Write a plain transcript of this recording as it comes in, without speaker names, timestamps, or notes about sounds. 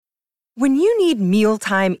When you need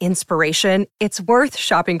mealtime inspiration, it's worth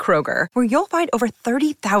shopping Kroger, where you'll find over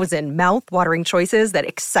 30,000 mouth-watering choices that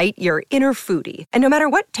excite your inner foodie. And no matter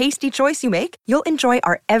what tasty choice you make, you'll enjoy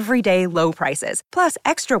our everyday low prices, plus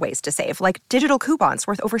extra ways to save, like digital coupons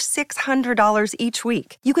worth over $600 each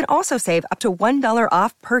week. You can also save up to $1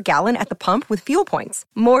 off per gallon at the pump with fuel points.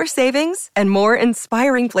 More savings and more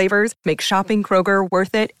inspiring flavors make shopping Kroger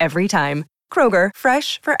worth it every time. Kroger,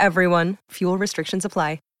 fresh for everyone. Fuel restrictions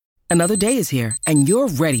apply. Another day is here, and you're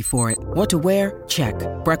ready for it. What to wear? Check.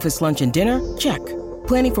 Breakfast, lunch, and dinner? Check.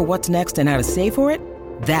 Planning for what's next and how to save for it?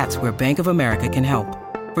 That's where Bank of America can help.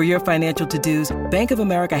 For your financial to-dos, Bank of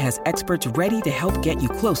America has experts ready to help get you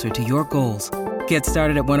closer to your goals. Get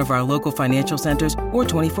started at one of our local financial centers or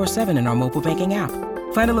 24/7 in our mobile banking app.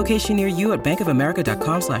 Find a location near you at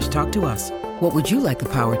bankofamerica.com/talktous. What would you like the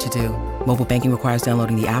power to do? Mobile banking requires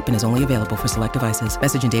downloading the app and is only available for select devices.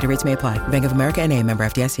 Message and data rates may apply. Bank of America N.A., member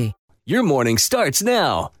FDIC. Your morning starts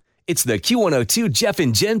now. It's the Q102 Jeff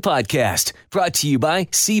and Jen podcast, brought to you by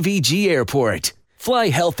CVG Airport. Fly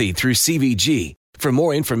healthy through CVG. For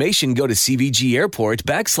more information, go to CVG Airport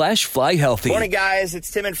 /fly healthy. Morning, guys. It's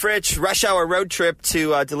Tim and Fritch. Rush hour road trip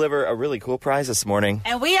to deliver a really cool prize this morning.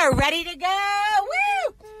 And we are ready to go.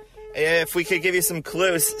 Woo! If we could give you some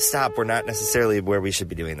clues. Stop. We're not necessarily where we should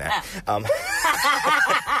be doing that.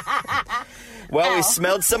 Well, we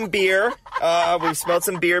smelled some beer. We smelled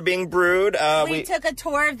some beer being brewed. We took a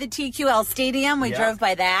tour of the TQL Stadium. We drove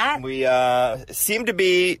by that. We seem to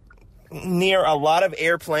be near a lot of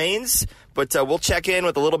airplanes, but we'll check in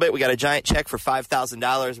with a little bit. We got a giant check for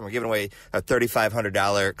 $5,000, and we're giving away a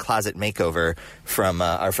 $3,500 closet makeover from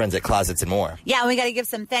our friends at Closets and More. Yeah, we got to give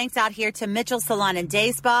some thanks out here to Mitchell Salon and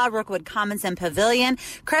Day Spa, Rookwood Commons and Pavilion,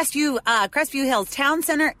 Crestview Hills Town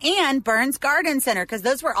Center, and Burns Garden Center, because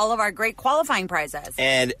those were all of our great qualifying prizes.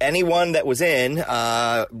 And anyone that was in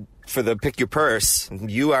for the Pick Your Purse,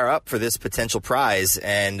 you are up for this potential prize,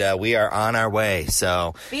 and we are on our way.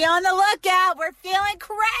 So be on the lookout. We're feeling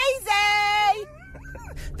crazy.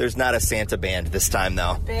 There's not a Santa band this time,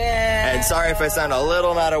 though. Yeah. And sorry if I sound a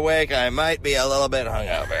little not awake. I might be a little bit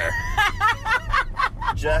hungover.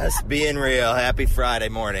 Just being real. Happy Friday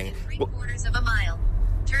morning. 3/4 of a mile.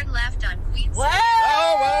 Turn left on Queens. Whoa!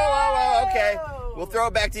 Whoa. Okay. We'll throw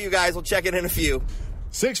it back to you guys. We'll check it in a few.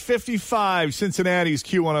 6:55, Cincinnati's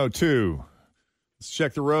Q102. Let's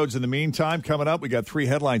check the roads in the meantime. Coming up, we got 3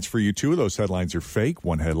 headlines for you. 2 of those headlines are fake.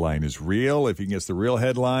 1 headline is real. If you can guess the real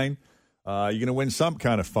headline, you're going to win some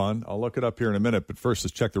kind of fun. I'll look it up here in a minute. But first,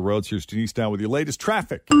 let's check the roads. Here's Denise down with your latest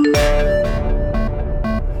traffic.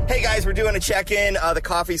 Hey, guys, we're doing a check-in. The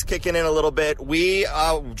coffee's kicking in a little bit. We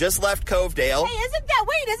just left Covedale. Hey, isn't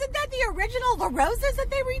that the original La Rosas that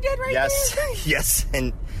they redid right there? Yes,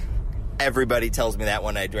 and everybody tells me that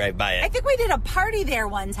when I drive by it. I think we did a party there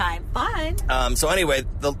one time. Fun. So anyway,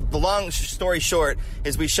 the long story short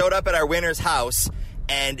is we showed up at our winner's house,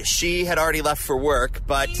 and she had already left for work,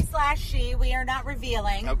 but... He/she, we are not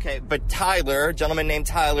revealing. Okay, but Tyler, a gentleman named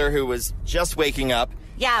Tyler, who was just waking up...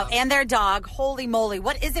 Yeah, and their dog. Holy moly.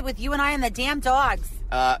 What is it with you and I and the damn dogs?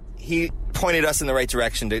 He pointed us in the right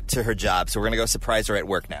direction to her job, so we're going to go surprise her at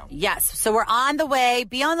work now. Yes, so we're on the way.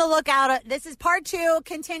 Be on the lookout. This is part 2,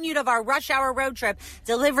 continued of our rush hour road trip,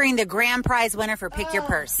 delivering the grand prize winner for Pick Your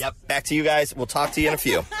Purse. Yep, back to you guys. We'll talk to you in a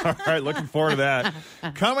few. All right, looking forward to that.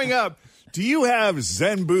 Coming up, do you have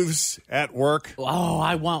Zen booths at work? Oh,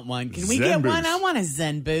 I want one. Can we Zen get booths. one? I want a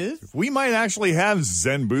Zen booth. We might actually have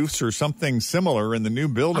Zen booths or something similar in the new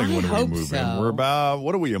building when we hope move so. in. We're about,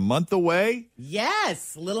 what are we, a month away?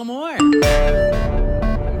 Yes, a little more.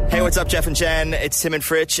 Hey, what's up, Jeff and Jen? It's Tim and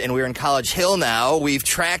Fritch, and we're in College Hill now. We've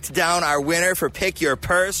tracked down our winner for Pick Your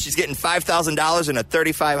Purse. She's getting $5,000 and a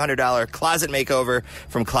 $3,500 closet makeover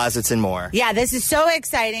from Closets and More. Yeah, this is so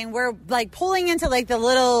exciting. We're pulling into the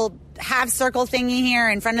little half circle thingy here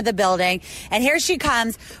in front of the building. And here she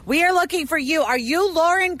comes. We are looking for you. Are you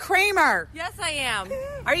Lauren Kramer? Yes, I am.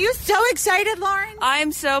 Are you so excited, Lauren?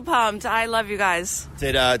 I'm so pumped. I love you guys.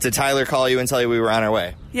 Did Tyler call you and tell you we were on our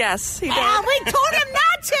way? Yes, he did. We told him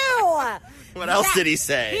not to. What else did he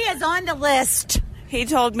say? He is on the list. He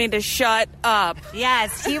told me to shut up.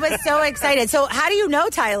 Yes, he was so excited. So how do you know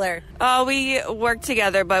Tyler? We work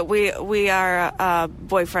together, but we are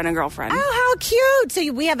boyfriend and girlfriend. Oh, how cute.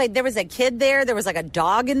 So there was a kid there. There was a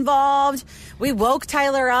dog involved. We woke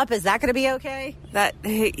Tyler up. Is that going to be okay? That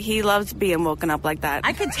he loves being woken up like that.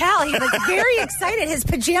 I could tell. He was very excited. His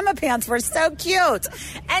pajama pants were so cute.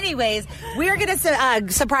 Anyways, we're going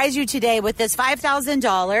to surprise you today with this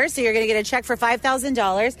 $5,000. So you're going to get a check for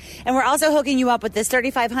 $5,000. And we're also hooking you up with this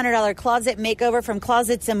 $3,500 closet makeover from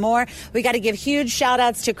Closets and More. We got to give huge shout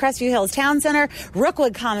outs to Crestview Hills Town Center,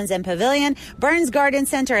 Rookwood Commons and Pavilion, Burns Garden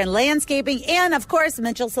Center and Landscaping, and of course,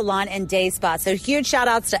 Mitchell Salon and Day Spa. So huge shout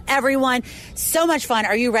outs to everyone. So much fun.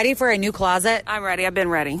 Are you ready for a new closet? I'm ready. I've been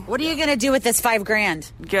ready. What are you going to do with this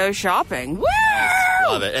 $5,000? Go shopping. Woo!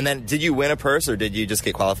 Love it. And then did you win a purse or did you just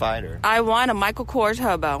get qualified? Or? I won a Michael Kors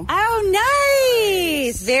hobo. Oh,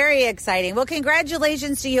 nice. Very exciting. Well,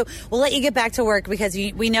 congratulations to you. We'll let you get back to work because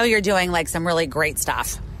we know you're doing like some really great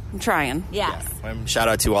stuff. I'm trying. Yes. Shout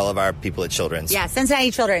out to all of our people at Children's. Yeah,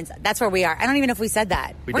 Cincinnati Children's. That's where we are. I don't even know if we said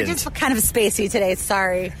that. We're didn't. just kind of spacey today.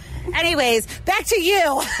 Sorry. Anyways, back to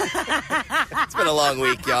you. It's been a long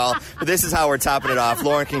week, y'all. But this is how we're topping it off.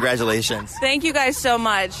 Lauren, congratulations. Thank you guys so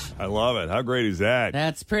much. I love it. How great is that?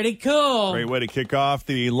 That's pretty cool. Great way to kick off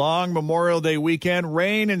the long Memorial Day weekend.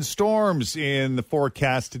 Rain and storms in the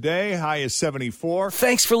forecast today. High is 74.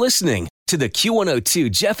 Thanks for listening to the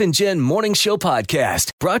Q102 Jeff and Jen Morning Show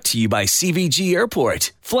podcast, brought to you by CVG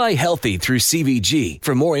Airport. Fly healthy through CVG.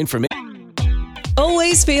 For more information.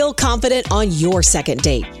 Always feel confident on your second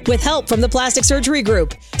date. With help from the Plastic Surgery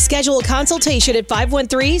Group. Schedule a consultation at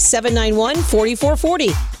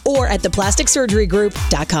 513-791-4440 or at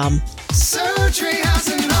theplasticsurgerygroup.com. Surgery has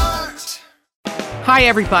an art. Hi,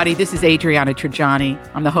 everybody. This is Adriana Trajani.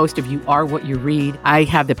 I'm the host of You Are What You Read. I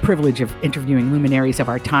have the privilege of interviewing luminaries of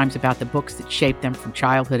our times about the books that shaped them from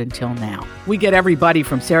childhood until now. We get everybody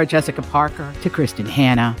from Sarah Jessica Parker to Kristen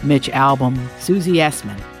Hanna, Mitch Albom, Susie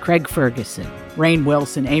Essman, Craig Ferguson, Rainn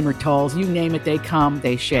Wilson, Amor Tolls, you name it, they come,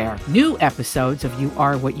 they share. New episodes of You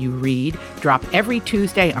Are What You Read drop every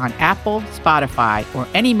Tuesday on Apple, Spotify, or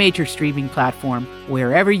any major streaming platform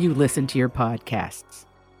wherever you listen to your podcasts.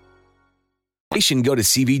 Go to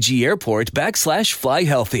CVG Airport /fly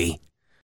healthy.